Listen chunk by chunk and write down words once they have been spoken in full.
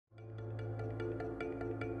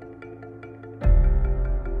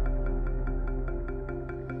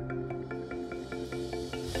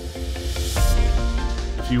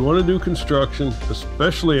If you want to do construction,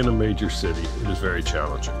 especially in a major city, it is very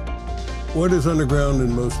challenging. What is underground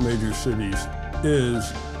in most major cities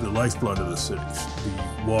is the lifeblood of the cities.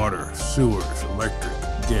 The water, sewers, electric,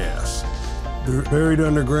 gas. They're buried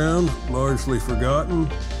underground, largely forgotten.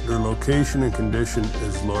 Their location and condition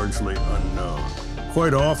is largely unknown.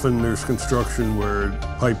 Quite often there's construction where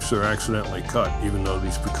pipes are accidentally cut, even though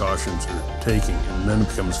these precautions are taken, and then it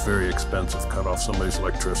becomes very expensive. Cut off somebody's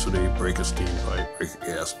electricity, break a steam pipe, break a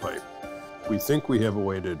gas pipe. We think we have a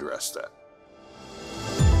way to address that.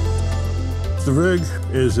 The rig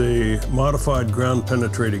is a modified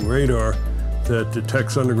ground-penetrating radar that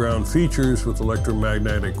detects underground features with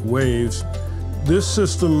electromagnetic waves. This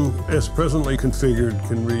system, as presently configured,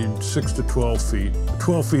 can read 6 to 12 feet.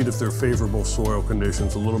 12 feet if they're favorable soil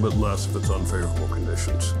conditions, a little bit less if it's unfavorable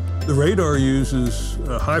conditions. The radar uses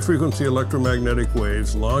high-frequency electromagnetic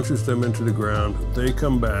waves, launches them into the ground. They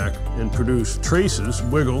come back and produce traces,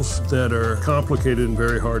 wiggles, that are complicated and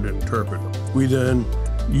very hard to interpret. We then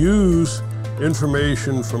use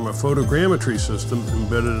information from a photogrammetry system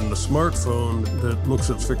embedded in a smartphone that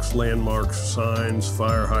looks at fixed landmarks, signs,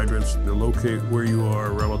 fire hydrants to locate where you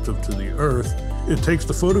are relative to the Earth. It takes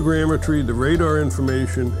the photogrammetry, the radar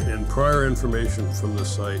information, and prior information from the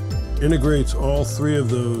site, integrates all three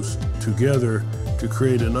of those together to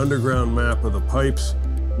create an underground map of the pipes.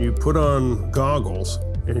 You put on goggles,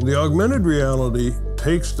 and the augmented reality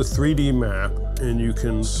takes the 3D map, and you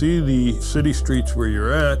can see the city streets where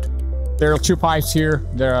you're at. There are two pipes here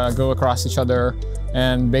that go across each other,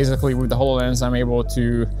 and basically with the HoloLens I'm able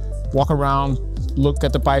to walk around, look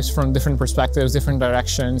at the pipes from different perspectives, different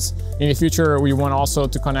directions. In the future we want also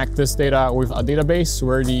to connect this data with a database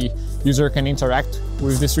where the user can interact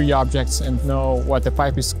with these 3D objects and know what the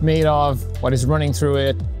pipe is made of, what is running through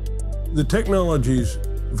it. The technology is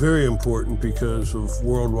very important because of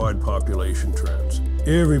worldwide population trends.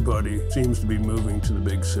 Everybody seems to be moving to the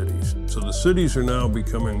big cities. So the cities are now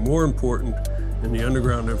becoming more important, and the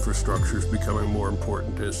underground infrastructure is becoming more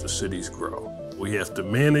important as the cities grow. We have to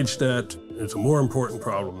manage that. It's a more important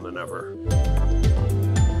problem than ever.